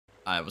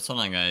Alright, what's going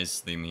on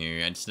guys, Liam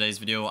here. In today's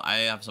video, I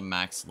have some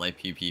max life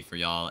PvP for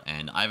y'all,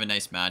 and I have a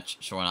nice match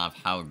showing off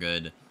how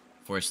good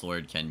Force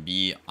Lord can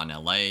be on a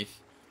life.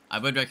 I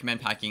would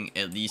recommend packing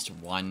at least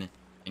one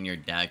in your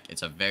deck.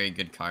 It's a very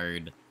good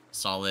card,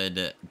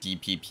 solid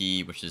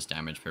DPP, which is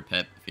damage per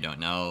pip, if you don't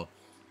know.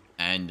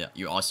 And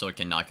you also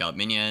can knock out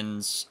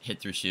minions, hit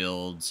through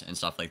shields, and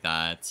stuff like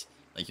that,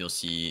 like you'll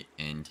see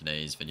in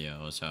today's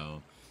video.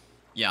 So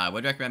yeah, I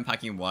would recommend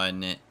packing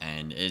one,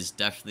 and it is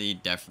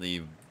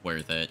definitely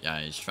worth it,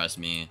 guys. Trust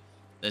me.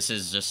 This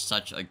is just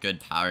such a good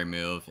power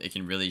move. It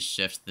can really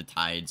shift the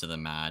tides of the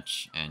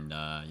match, and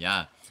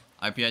yeah.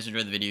 I hope you guys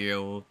enjoyed the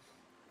video.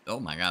 Oh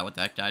my god, what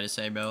the heck did I just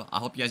say, bro? I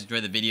hope you guys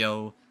enjoyed the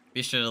video.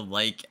 Be sure to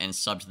like and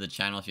sub to the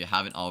channel if you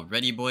haven't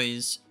already,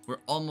 boys. We're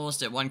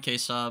almost at 1K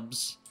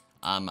subs.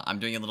 I'm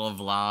doing a little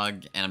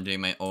vlog, and I'm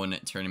doing my own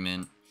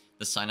tournament.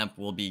 The sign up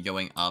will be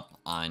going up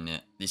on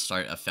the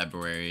start of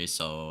February,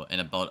 so in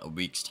about a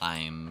week's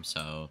time.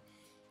 So,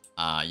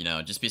 you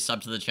know, just be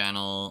sub to the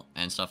channel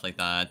and stuff like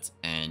that,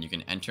 and you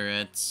can enter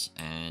it.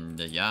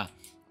 And yeah,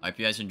 I hope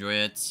you guys enjoy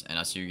it, and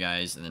I'll see you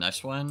guys in the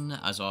next one.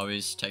 As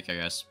always, take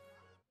care, guys.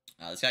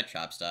 This guy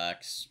trap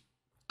stacks.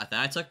 I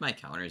think I took my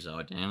counters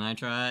out, didn't I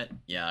try it?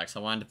 Yeah, because I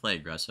wanted to play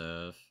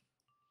aggressive.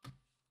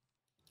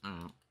 I don't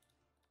know.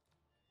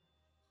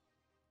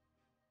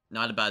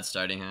 Not a bad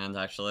starting hand,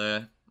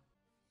 actually.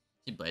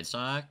 He blade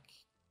stock?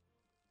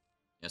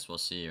 Guess we'll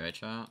see, right,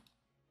 chat?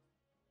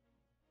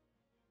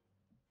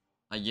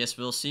 I guess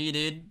we'll see,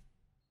 dude.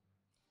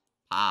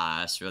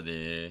 Pass,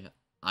 really.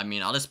 I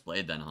mean, I'll just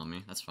blade then,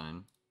 homie. That's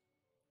fine.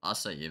 I'll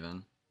stay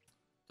even.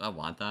 Do I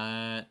want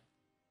that?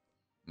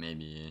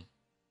 Maybe.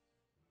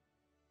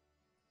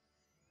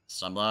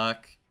 Sunblock.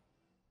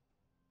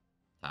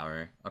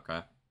 Tower. Okay.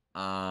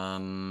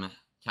 Can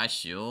I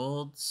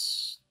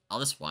shields? I'll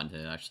just want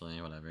it, actually.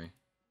 Whatever.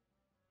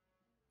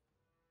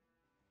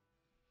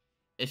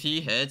 If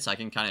he hits, I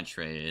can kind of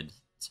trade,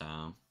 so...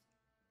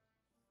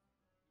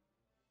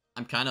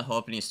 I'm kind of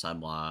hoping he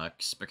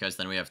sunblocks, because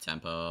then we have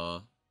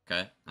tempo.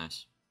 Okay,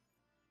 nice.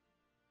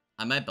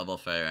 I might bubble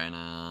fight right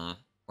now.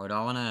 Or do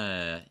I want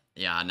to...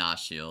 Yeah, nah,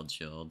 shield.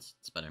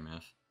 It's a better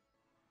move.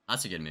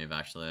 That's a good move,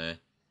 actually.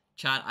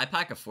 Chat, I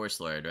pack a Force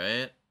Lord,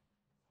 right?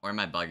 Or am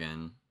I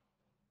bugging?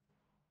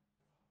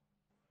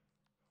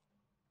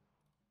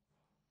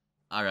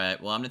 Alright,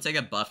 well, I'm gonna take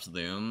a buffed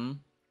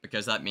Loom,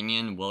 because that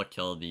minion will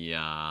kill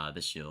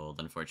the shield,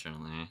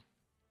 unfortunately.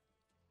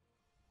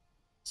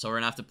 So we're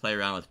gonna have to play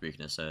around with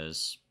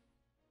weaknesses.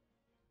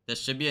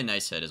 This should be a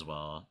nice hit as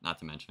well, not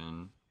to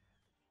mention.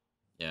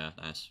 Yeah,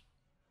 nice.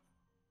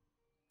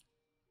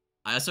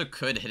 I also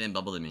could hit and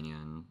bubble the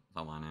minion, if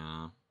I want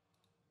to.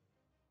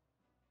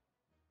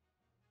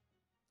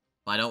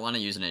 But I don't want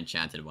to use an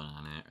enchanted one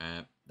on it,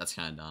 right? That's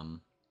kind of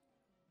dumb.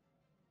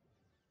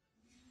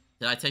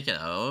 Did I take it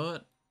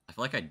out? I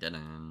feel like I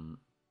didn't.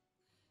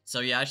 So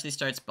he actually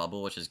starts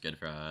bubble, which is good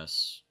for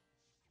us.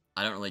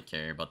 I don't really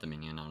care about the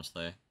minion,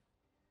 honestly.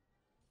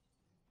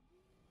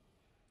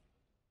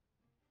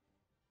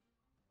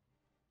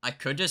 I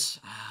could just...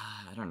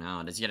 I don't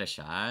know. Does he get a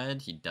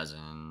shot? He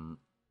doesn't.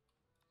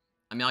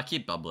 I mean, I'll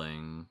keep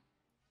bubbling.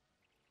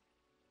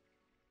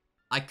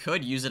 I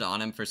could use it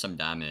on him for some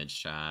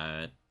damage,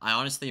 chat. I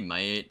honestly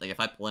might. Like, if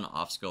I pull an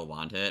off-skill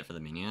want it for the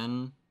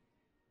minion,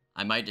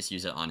 I might just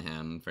use it on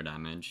him for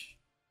damage.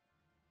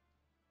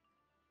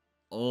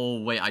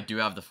 Oh, wait. I do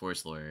have the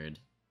Force Lord.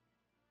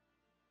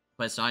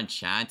 But it's not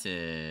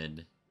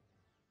enchanted.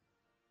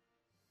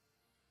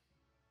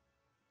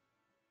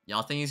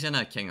 Y'all think he's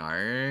gonna King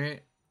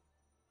Art?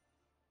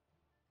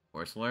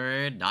 Force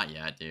Lord? Not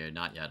yet, dude.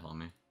 Not yet,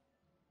 homie.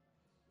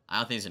 I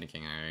don't think he's gonna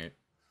King Art.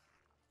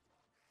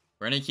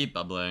 We're gonna keep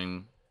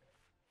bubbling.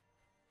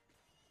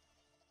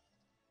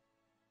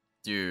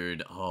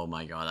 Dude, oh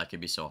my god, that could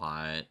be so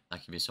hot.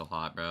 That could be so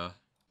hot, bro.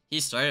 He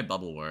started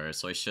Bubble War,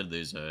 so he should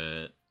lose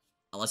it.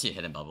 Unless he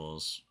hit in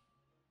bubbles.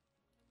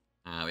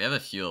 We have a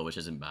fuel, which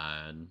isn't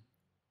bad.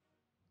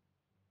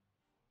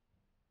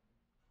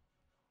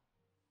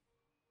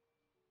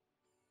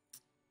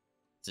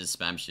 Does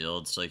spam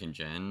shield so he can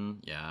gen?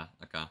 Yeah,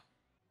 okay.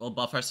 We'll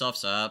buff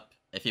ourselves up.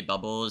 If he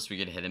bubbles, we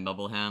could hit and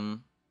bubble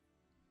him.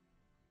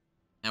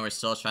 And we're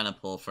still trying to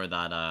pull for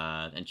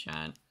that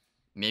enchant.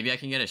 Maybe I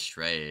can get a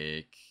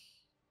strike.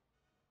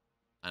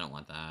 I don't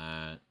want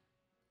that.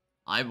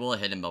 I will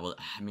hit and bubble.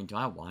 I mean, do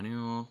I want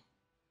to?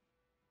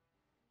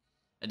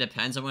 It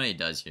depends on what he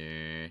does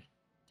here.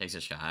 Takes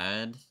a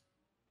shot.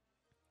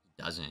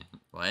 He doesn't.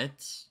 What?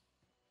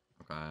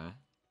 Okay.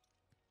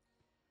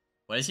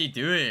 What is he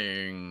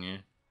doing?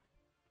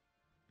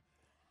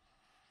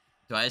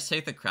 Do I just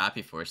take the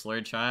crappy Force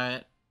Lord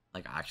shot?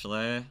 Like,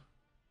 actually?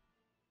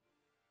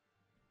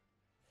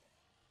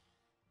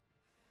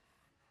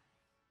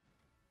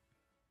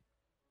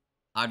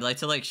 I'd like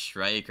to, like,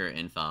 strike or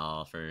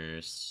infall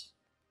first.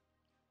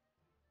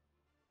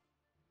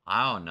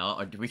 I don't know.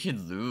 Or we could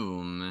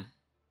loom.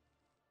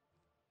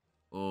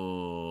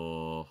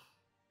 Oh.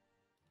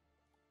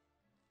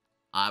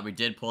 We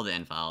did pull the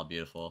infall.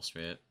 Beautiful.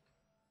 Sweet.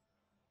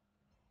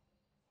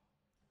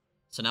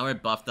 So now we're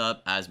buffed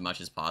up as much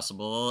as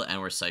possible,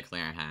 and we're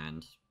cycling our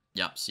hand.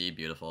 Yep, see,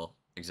 beautiful.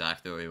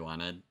 Exactly what we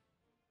wanted.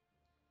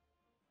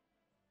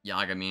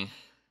 Yagami.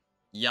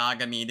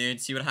 Yagami,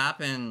 dude, see what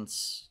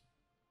happens.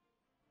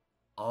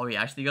 Oh, he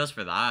actually goes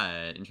for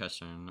that.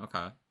 Interesting,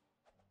 okay.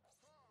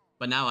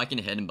 But now I can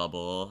hit him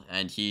bubble,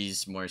 and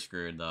he's more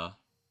screwed, though.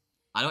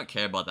 I don't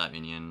care about that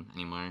minion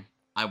anymore.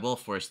 I will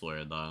Force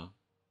Lord, though.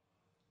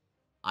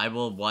 I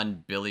will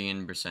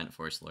 1,000,000,000%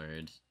 Force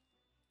Lord.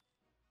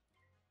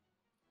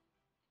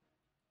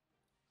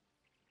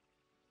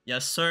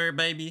 Yes, sir,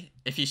 baby.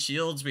 If he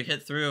shields, we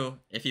hit through.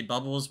 If he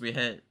bubbles, we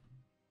hit.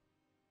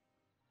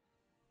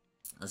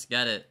 Let's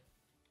get it.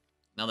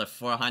 Another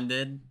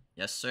 400.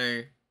 Yes,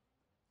 sir.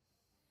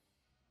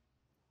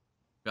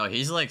 Bro,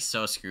 he's like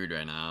so screwed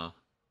right now.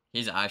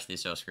 He's actually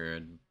so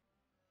screwed.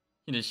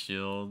 He just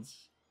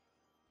shields.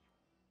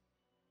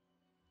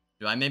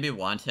 Do I maybe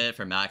want hit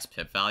for max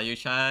pip value,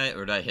 chat?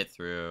 Or do I hit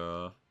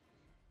through?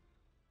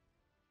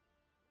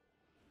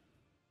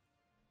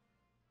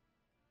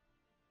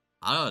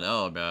 I don't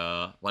know,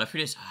 bro. What if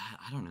we just...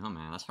 I don't know,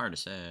 man. That's hard to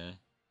say.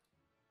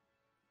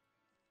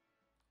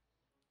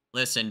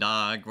 Listen,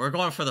 dog. We're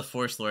going for the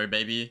Force Lord,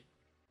 baby.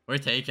 We're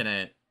taking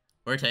it.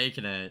 We're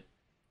taking it.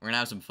 We're gonna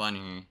have some fun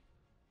here.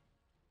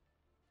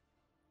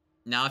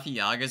 Now, if he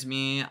Yagas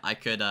me, I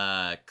could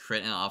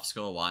crit an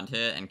off-skill wand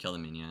hit and kill the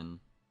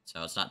minion.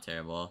 So it's not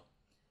terrible.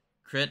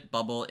 Crit,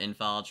 bubble,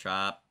 infile,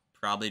 trap.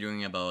 Probably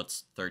doing about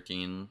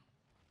 13.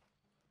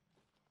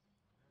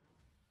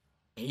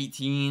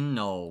 18?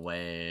 No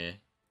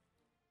way.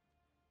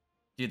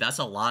 Dude, that's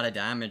a lot of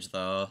damage,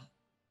 though.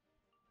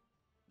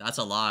 That's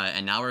a lot.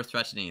 And now we're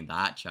threatening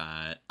that,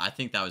 chat. I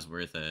think that was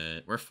worth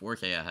it. We're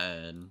 4k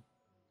ahead.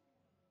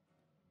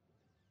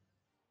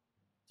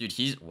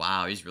 Dude,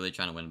 wow, he's really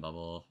trying to win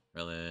bubble.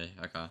 Really?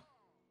 Okay.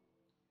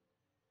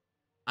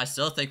 I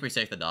still think we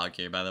take the dog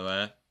here, by the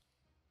way.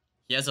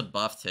 He has a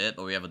buffed hit,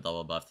 but we have a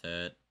double buffed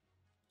hit.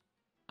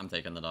 I'm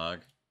taking the dog.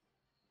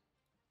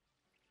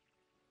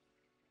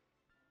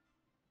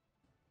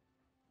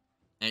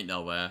 Ain't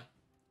no way.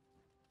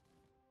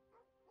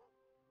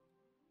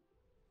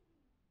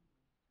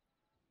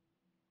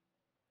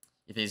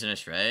 You think he's gonna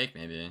strike?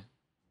 Maybe.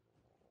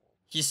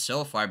 He's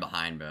so far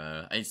behind,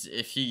 bro.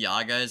 If he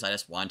Yagas, I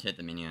just want to hit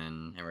the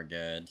minion, and we're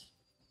good.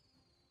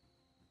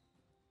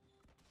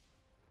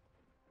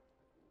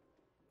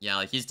 Yeah,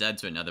 like, he's dead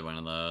to another one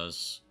of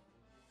those.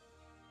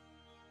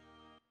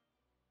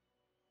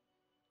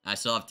 I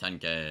still have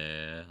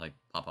 10k. Like,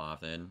 pop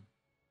off, dude.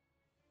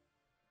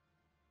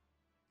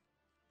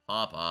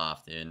 Pop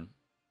off, dude.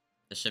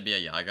 This should be a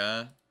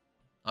Yaga.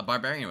 A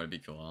Barbarian would be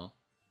cool.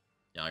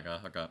 Yaga,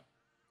 hook up.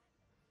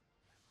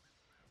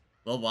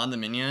 We'll wand the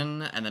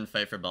minion, and then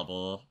fight for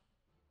bubble.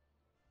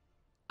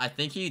 I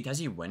think does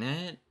he win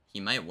it?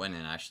 He might win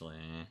it,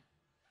 actually.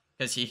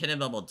 Because he hit a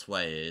bubble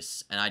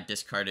twice, and I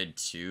discarded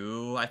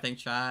 2, I think,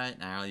 chat,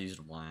 and I only used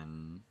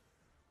 1.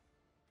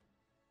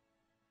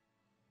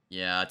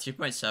 Yeah,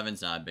 2.7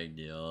 is not a big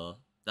deal.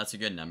 That's a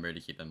good number to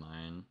keep in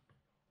mind.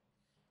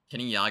 Can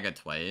he Yaga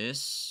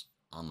twice?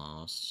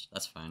 Almost.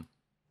 That's fine.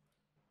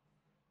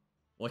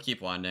 We'll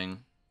keep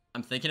wanding.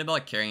 I'm thinking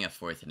about carrying a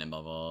 4th hidden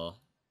bubble.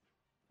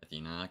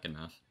 Athena, good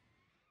enough.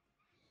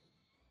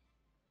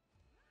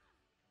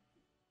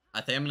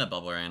 I think I'm gonna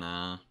bubble right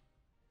now.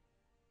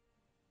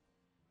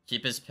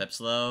 Keep his pips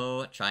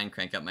low, try and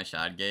crank up my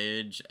shad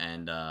gauge,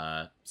 and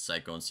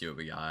cycle and see what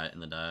we got in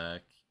the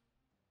deck.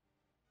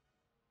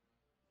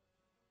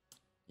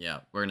 Yeah,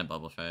 we're gonna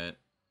bubble fight.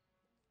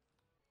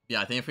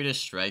 Yeah, I think if we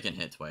just strike and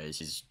hit twice,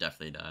 he's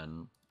definitely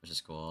dead, which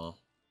is cool.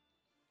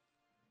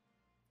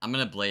 I'm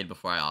gonna blade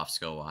before I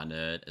off-skill wand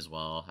it as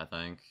well, I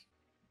think.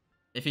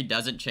 If he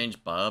doesn't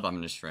change bub, I'm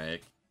gonna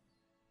strike.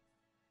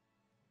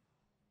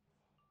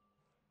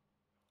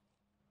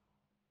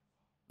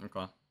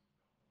 Okay.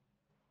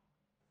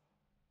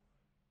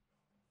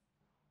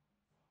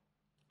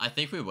 I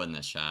think we win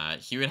this shot.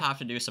 He would have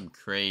to do some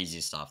crazy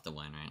stuff to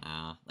win right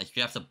now. Like,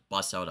 you have to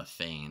bust out a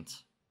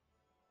feint.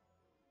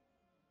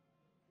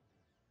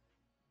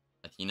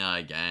 Athena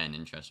again,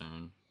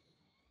 interesting.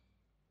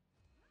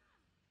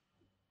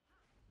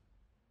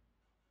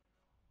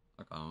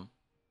 Okay.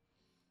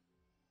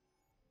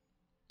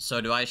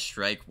 So do I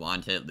strike,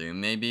 want it, loom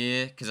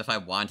maybe? Because if I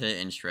want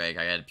it and strike,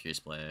 I get a Pierce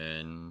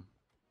Blade.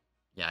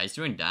 Yeah, he's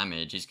doing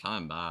damage. He's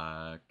coming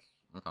back.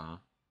 Okay.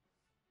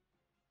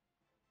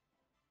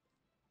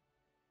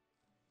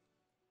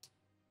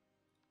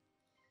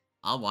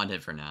 I'll want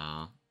it for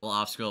now. We'll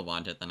off-skill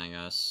want it then, I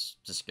guess.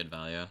 Just good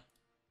value.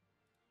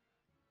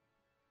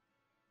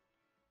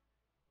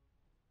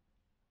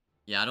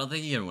 Yeah, I don't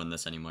think he can win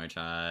this anymore,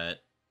 chat.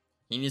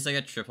 He needs like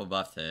a triple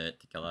buffed hit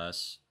to kill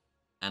us.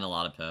 And a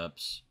lot of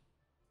pips.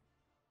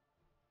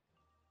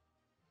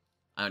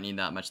 I don't need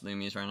that much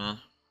Loomies right now.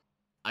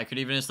 I could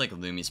even just like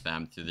Loomy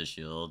spam through the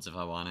shields if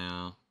I want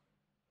to.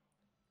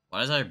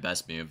 What is our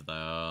best move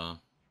though?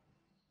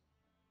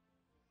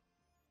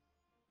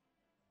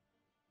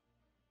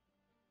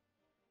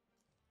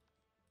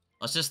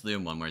 Let's just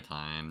Loom one more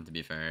time, to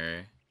be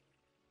fair.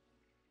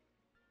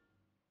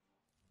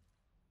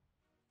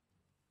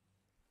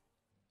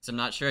 Cause I'm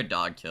not sure a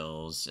dog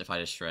kills if I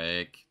just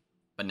strike.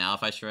 But now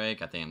if I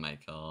strike, I think it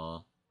might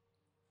kill.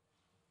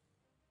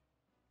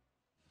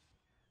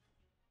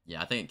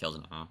 Yeah, I think it kills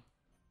now.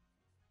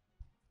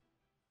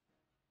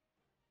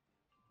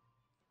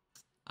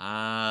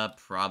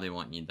 Probably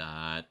won't need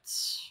that.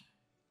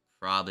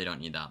 Probably don't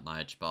need that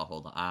much, but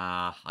hold on.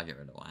 I'll get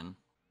rid of one.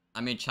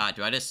 I mean, chat,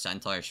 do I just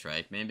Centaur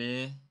strike,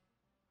 maybe?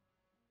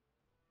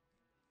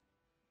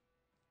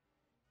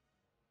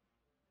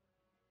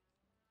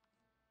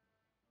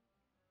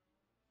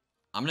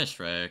 I'm gonna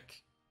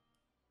strike.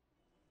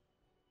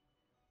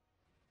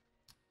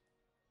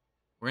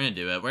 We're gonna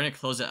do it. We're gonna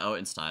close it out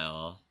in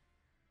style.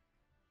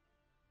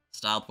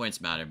 Style points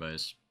matter,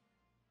 boys.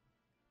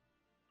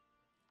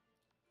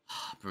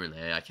 Brule,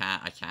 I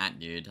can't,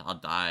 dude. I'll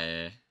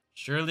die.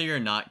 Surely you're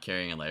not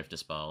carrying a life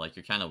dispel. Like,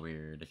 you're kind of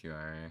weird if you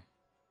are.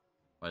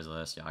 What is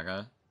this,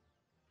 Yaga?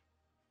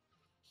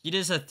 He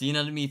does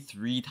Athena to me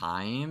 3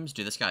 times?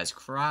 Dude, this guy's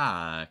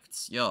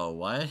cracked. Yo,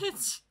 what?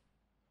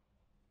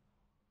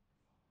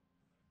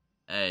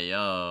 Hey,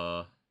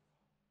 yo.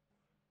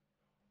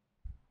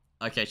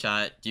 Okay,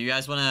 chat. Do you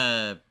guys want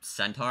to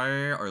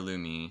Centaur or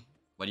Lumi?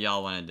 What do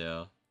y'all want to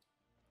do?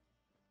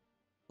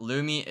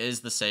 Lumi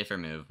is the safer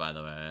move, by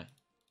the way.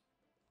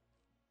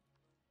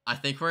 I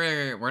think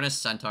we're gonna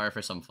Centaur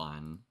for some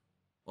fun.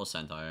 We'll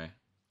Centaur.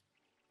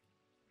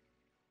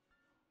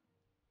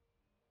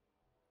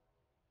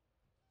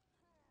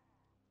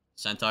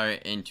 Centaur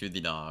into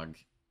the dog.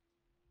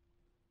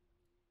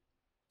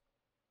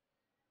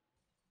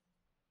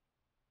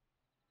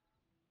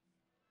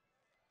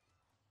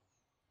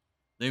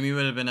 Lumi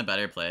would have been a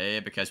better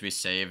play because we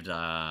saved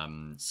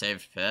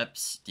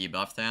pips,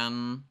 debuffed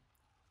them,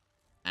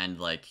 and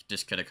like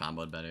just could have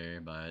comboed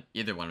better, but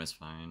either one was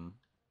fine.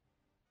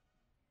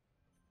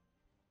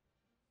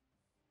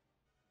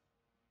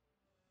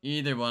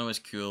 Either one was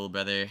cool,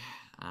 brother.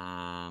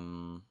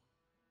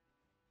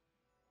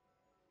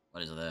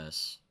 What is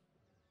this?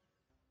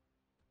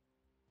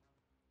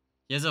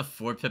 He has a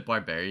 4-pip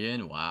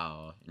barbarian?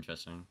 Wow,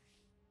 interesting.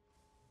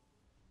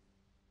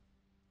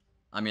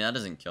 I mean, that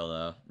doesn't kill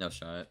though. No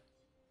shot.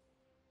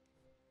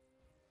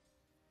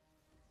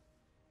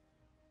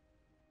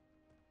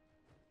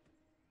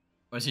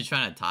 Or is he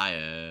trying to tie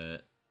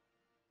it?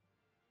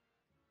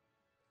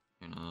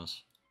 Who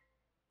knows?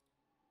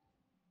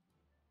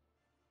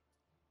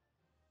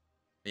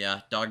 But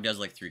yeah, dog does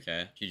like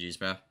 3k. GG's,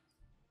 bro.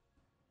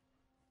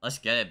 Let's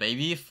get it,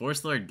 baby.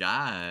 Force Lord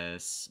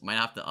gas. Might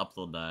have to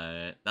upload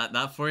that.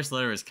 That Force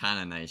Lord was kind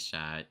of nice,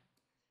 chat.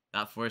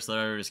 That Force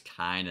Lord was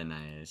kind of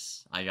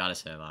nice. I gotta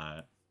say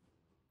that.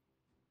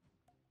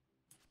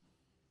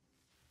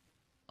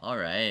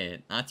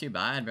 Alright. Not too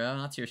bad, bro.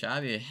 Not too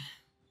shabby.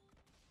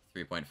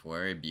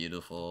 3.4.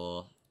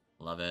 Beautiful.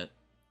 Love it.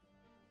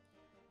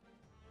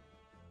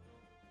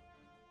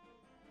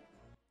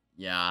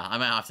 Yeah, I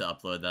might have to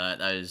upload that.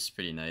 That is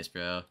pretty nice,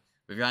 bro.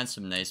 We've gotten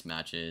some nice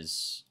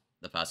matches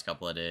the past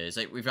couple of days.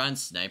 Like, we've gotten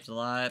sniped a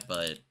lot,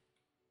 but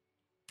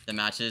the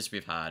matches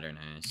we've had are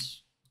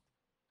nice.